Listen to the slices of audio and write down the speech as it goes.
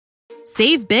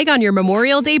Save big on your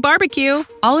Memorial Day barbecue,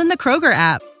 all in the Kroger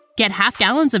app. Get half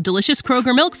gallons of delicious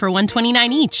Kroger milk for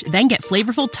 $1.29 each. Then get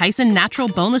flavorful Tyson natural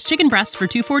boneless chicken breasts for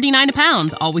 $2.49 a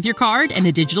pound, all with your card and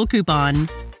a digital coupon.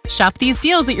 Shop these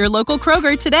deals at your local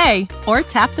Kroger today, or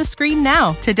tap the screen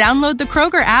now to download the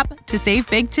Kroger app to save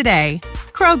big today.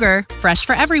 Kroger, fresh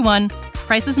for everyone.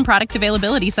 Prices and product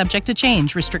availability subject to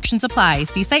change. Restrictions apply.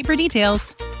 See site for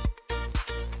details.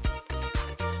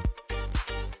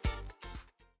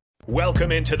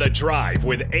 Welcome into The Drive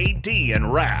with AD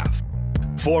and Raf.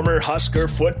 Former Husker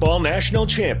football national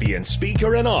champion,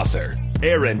 speaker, and author,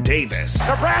 Aaron Davis.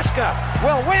 Nebraska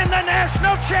will win the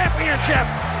national championship.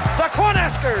 The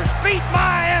Cornhuskers beat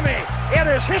Miami. It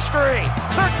is history,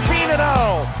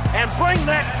 13-0, and bring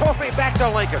that trophy back to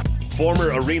Lincoln.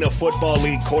 Former Arena Football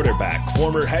League quarterback,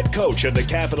 former head coach of the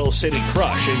Capital City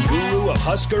Crush, and guru of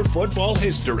Husker football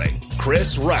history,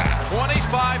 Chris Raff.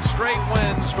 25 straight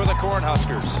wins for the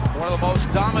Cornhuskers. One of the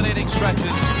most dominating stretches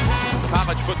in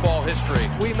college football history.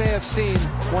 We may have seen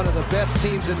one of the best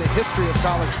teams in the history of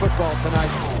college football tonight.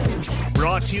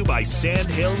 Brought to you by Sand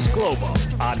Hills Global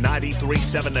on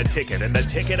 93.7 The Ticket and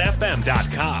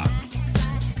theticketfm.com.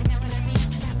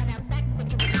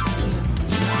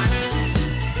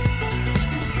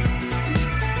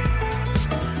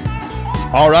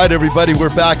 All right, everybody, we're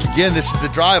back again. This is The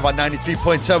Drive on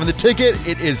 93.7 The Ticket.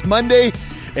 It is Monday,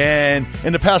 and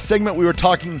in the past segment, we were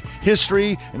talking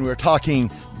history, and we were talking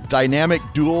dynamic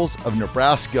duels of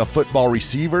Nebraska football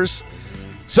receivers.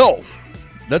 So,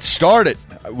 let's start it.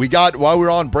 We got, while we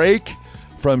were on break,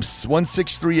 from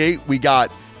 1638, we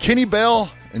got Kenny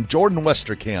Bell and Jordan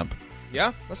Westerkamp.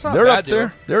 Yeah, that's not They're bad, up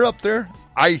there. They're up there.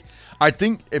 I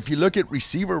think if you look at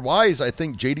receiver-wise, I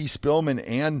think J.D. Spillman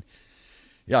and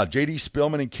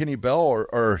Kenny Bell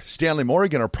or Stanley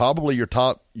Morgan are probably your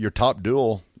top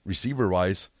duel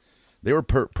receiver-wise. They were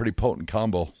pretty potent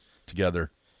combo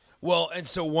together. Well, and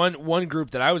so one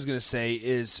group that I was going to say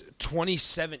is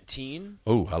 2017.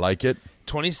 Oh, I like it.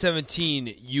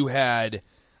 2017, you had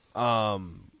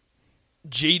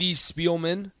J.D.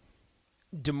 Spielman,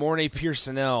 DeMornay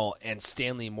Pearsonell, and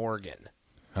Stanley Morgan.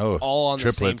 Oh, all on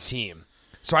triplets. the same team.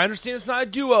 So I understand it's not a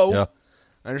duo. Yeah.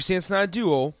 I understand it's not a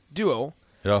duo.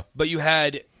 Yeah. But you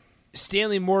had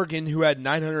Stanley Morgan, who had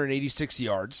 986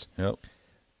 yards. Yep.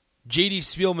 J.D.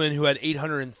 Spielman, who had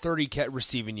 830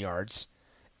 receiving yards.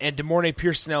 And DeMornay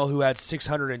Pearsonell, who had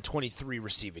 623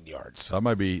 receiving yards. That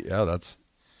might be, that's.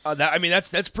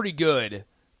 That's pretty good.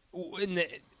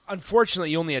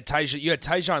 Unfortunately, you only had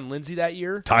Tyjon Lindsey that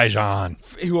year.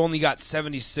 Who only got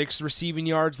 76 receiving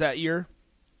yards that year,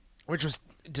 which was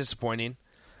disappointing.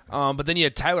 But then you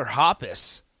had Tyler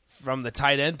Hoppus from the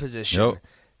tight end position,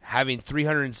 having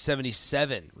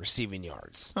 377 receiving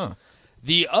yards. Huh.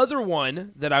 The other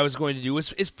one that I was going to do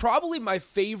is probably my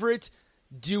favorite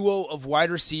duo of wide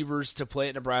receivers to play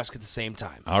at Nebraska at the same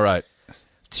time. All right.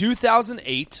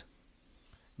 2008,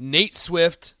 Nate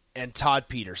Swift and Todd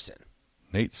Peterson.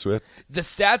 Nate Swift. The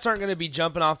stats aren't going to be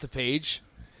jumping off the page,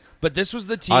 but this was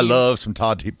the team. I love some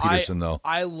Todd Peterson, though.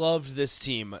 I loved this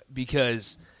team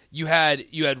because you had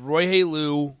Roy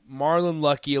Haleu, Marlon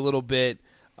Lucky a little bit.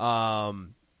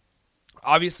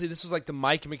 Obviously, this was like the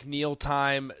Mike McNeil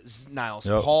time. Niles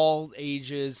Paul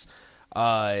ages.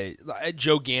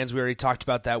 Joe Gans, we already talked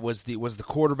about that, was the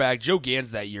quarterback. Joe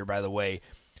Gans that year, by the way,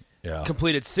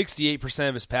 completed 68%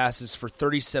 of his passes for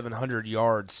 3,700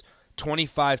 yards,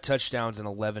 25 touchdowns, and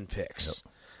 11 picks.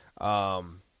 Yep.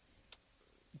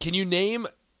 Can you name,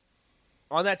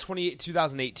 on that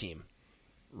 2008 team,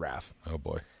 Raf? Oh,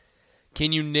 boy.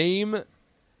 Can you name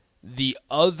the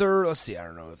other, let's see, I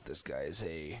don't know if this guy is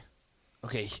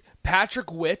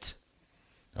Patrick Witt.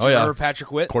 Oh, yeah. Remember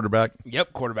Patrick Witt? Quarterback.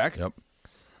 Yep, quarterback. Yep.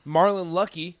 Marlon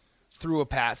Lucky threw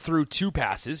two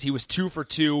passes. He was 2 for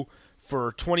 2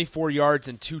 for 24 yards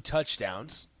and 2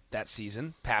 touchdowns that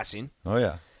season, passing. Oh,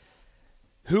 yeah.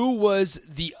 Who was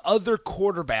the other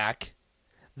quarterback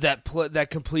that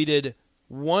completed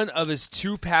one of his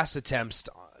 2 pass attempts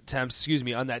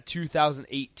on that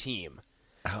 2008 team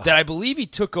that I believe he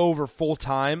took over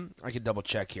full-time? I can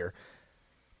double-check here.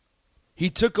 He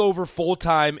took over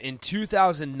full-time in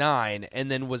 2009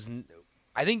 and then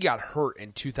I think he got hurt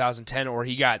in 2010 or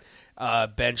he got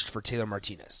benched for Taylor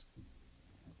Martinez.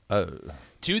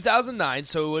 2009,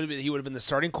 so he would have been the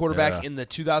starting quarterback in the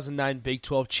 2009 Big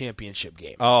 12 championship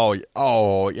game.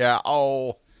 Oh, yeah.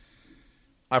 Oh,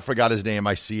 I forgot his name.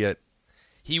 I see it.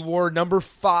 He wore number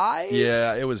 5?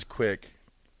 Yeah, it was quick.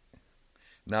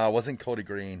 No, it wasn't Cody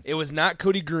Green. It was not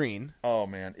Cody Green. Oh,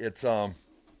 man. It's, when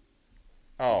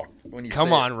you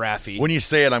Come on, Raffy. When you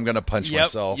say it, I'm going to punch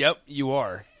myself. Yep, you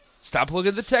are. Stop looking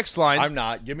at the text line. I'm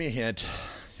not. Give me a hint.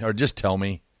 Or just tell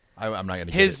me. I'm not going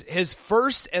to get it. His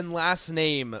first and last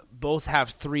name both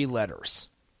have 3 letters.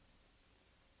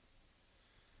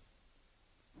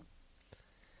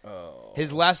 Oh.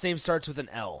 His last name starts with an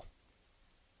L.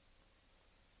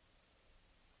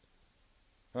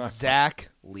 Zach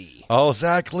Lee. Oh,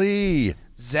 Zach Lee.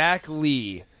 Zach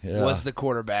Lee was the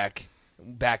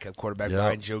backup quarterback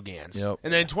behind Joe Gans. Yep.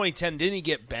 And then in 2010, didn't he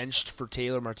get benched for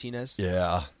Taylor Martinez?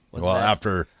 Yeah. Wasn't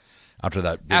that- after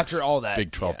that After all that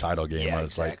Big 12 title game, I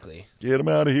was exactly. like, get him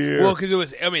out of here. Well, because it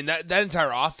was, I mean, that entire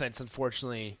offense,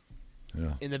 unfortunately,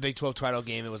 in the Big 12 title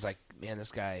game, it was like, man,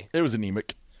 this guy. It was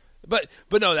anemic. But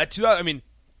no, that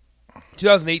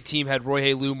 2008 team had Roy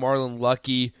Halou, Marlon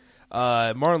Lucky.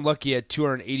 Marlon Lucky had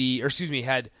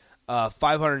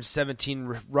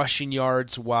 517 rushing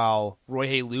yards, while Roy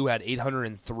Halou had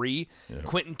 803. Yeah.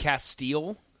 Quentin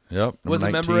Castile was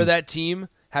a member of that team,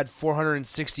 had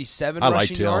 467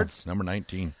 rushing yards. Number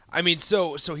 19. I mean,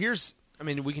 so here's,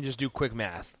 we can just do quick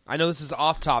math. I know this is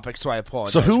off topic, so I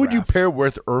apologize. So who would you pair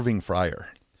with Irving Fryer?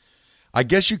 I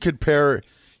guess you could pair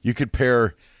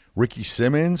Ricky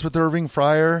Simmons with Irving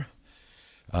Fryer.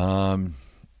 I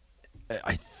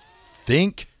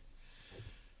think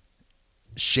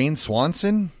Shane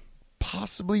Swanson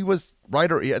possibly was right,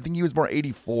 or I think he was more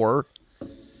 84.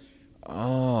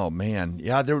 Oh man,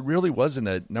 yeah, there really wasn't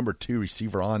a number 2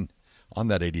 receiver on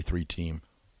that 83 team.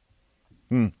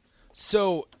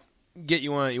 So,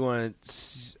 you want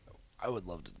to? I would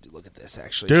love to look at this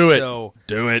actually. Do it.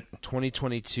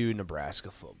 2022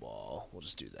 Nebraska football. We'll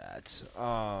just do that.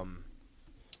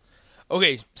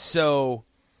 Okay, so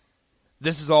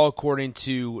this is all according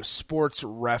to Sports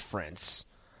Reference,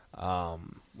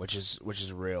 which is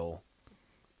real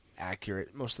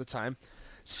accurate most of the time.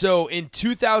 So in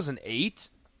 2008,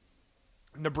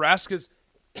 Nebraska's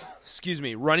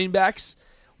running backs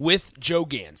with Joe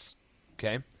Gans,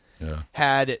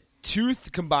 had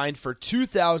combined for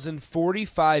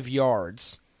 2,045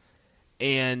 yards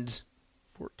and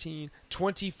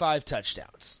 25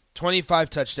 touchdowns. 25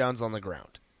 touchdowns on the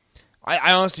ground.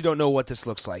 I honestly don't know what this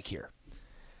looks like here.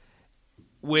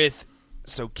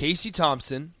 Casey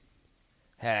Thompson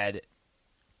had,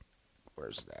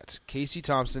 where's that? Casey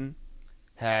Thompson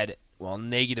had,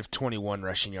 negative 21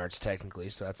 rushing yards technically,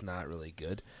 so that's not really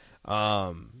good.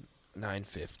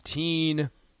 915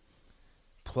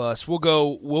 plus we'll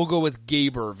go with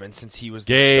Gabe Irvin since he was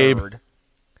the third.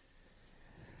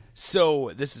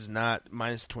 So this is not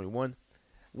minus 21.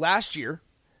 Last year,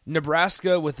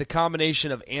 Nebraska, with the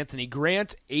combination of Anthony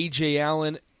Grant, A.J.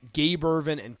 Allen, Gabe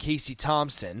Irvin, and Casey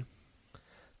Thompson,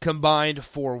 combined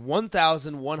for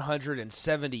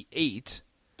 1,178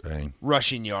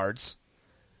 rushing yards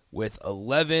with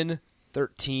 13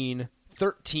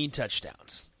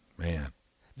 touchdowns. Man.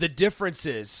 The difference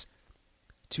is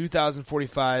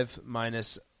 2,045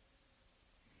 minus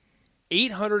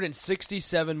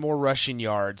 867 more rushing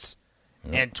yards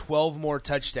and 12 more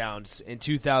touchdowns in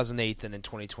 2008 than in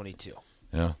 2022.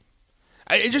 Yeah.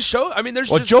 It just shows. There's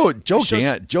Joe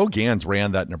Gans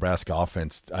ran that Nebraska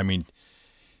offense.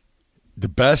 The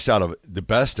best out of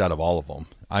all of them.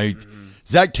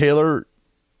 Zach Taylor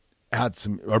had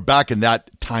some, or back in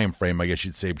that time frame, I guess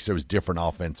you'd say, because there was different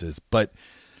offenses. But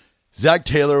Zach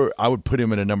Taylor, I would put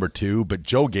him in a number 2. But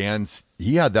Joe Gans,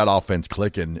 he had that offense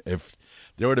clicking. If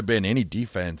there would have been any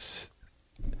defense,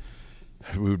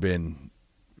 we would have been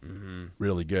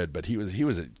really good. But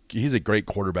he's a great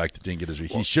quarterback that didn't get his.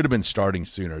 He should have been starting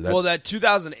sooner. That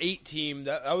 2008 team,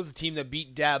 that was the team that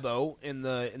beat Dabo in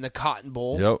the Cotton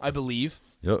Bowl, I believe.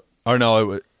 Yep. Or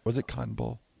no, was it Cotton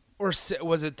Bowl? Or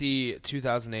was it the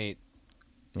 2008?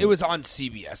 It was on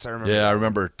CBS. I remember. Yeah, I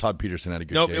remember Todd Peterson had a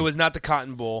good game. Nope, it was not the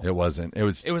Cotton Bowl. It wasn't. It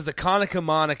was the Conica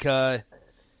Monica.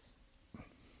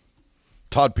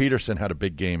 Todd Peterson had a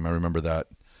big game. I remember that.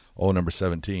 Number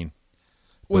 17.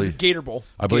 Was it Gator Bowl?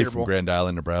 I believe from Grand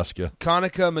Island, Nebraska.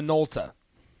 Conica Minolta,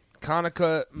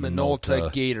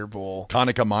 Gator Bowl.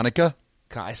 Conica Monica?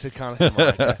 I said Conica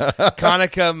Monica.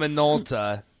 Conica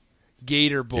Minolta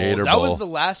Gator Bowl. That was the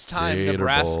last time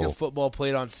Nebraska football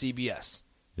played on CBS.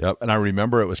 Yep, and I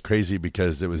remember it was crazy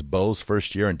because it was Bo's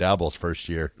first year and Dabble's first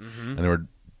year, and they were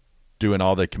doing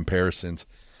all the comparisons.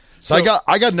 So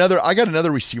I got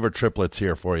another receiver triplets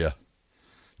here for you.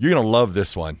 You're gonna love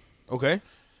this one. Okay.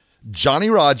 Johnny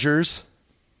Rogers,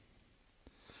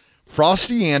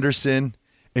 Frosty Anderson,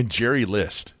 and Jerry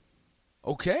List.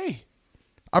 Okay.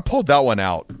 I pulled that one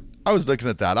out. I was looking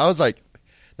at that. I was like,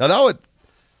 now that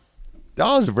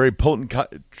was a very potent.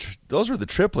 Those were the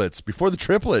triplets before the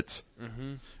triplets.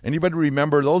 Mm-hmm. Anybody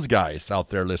remember those guys out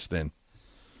there listening?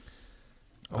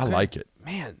 Okay. I like it,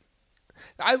 man.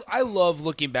 I love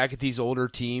looking back at these older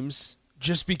teams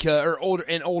just because, or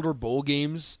older bowl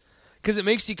games, because it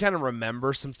makes you kind of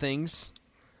remember some things.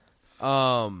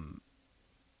 And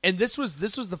this was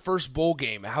the first bowl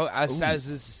game. How as sad as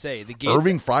this is to say, the game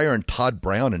Irving Fryer and Todd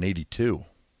Brown in '82.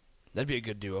 That'd be a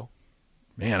good duo.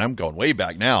 Man, I'm going way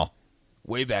back now.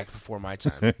 Way back before my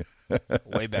time.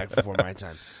 Way back before my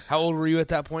time. How old were you at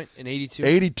that point in '82?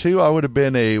 '82, I would have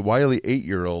been a wily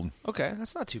 8-year-old. Okay,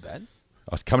 that's not too bad.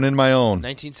 I was coming in my own.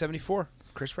 1974,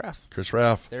 Chris Raff. Chris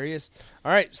Raff. There he is.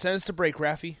 All right, send us to break,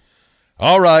 Raffy.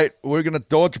 All right, we're going to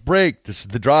go to break. This is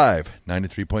The Drive,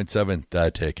 93.7,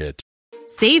 The Ticket.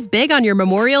 Save big on your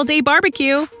Memorial Day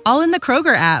barbecue, all in the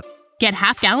Kroger app. Get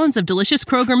half gallons of delicious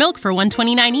Kroger milk for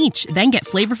 $1.29 each. Then get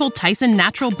flavorful Tyson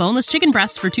natural boneless chicken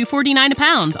breasts for $2.49 a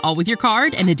pound, all with your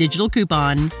card and a digital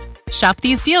coupon. Shop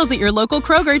these deals at your local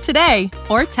Kroger today,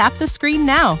 or tap the screen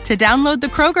now to download the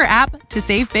Kroger app to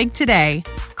save big today.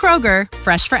 Kroger,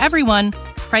 fresh for everyone.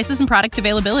 Prices and product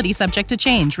availability subject to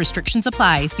change. Restrictions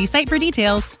apply. See site for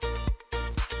details.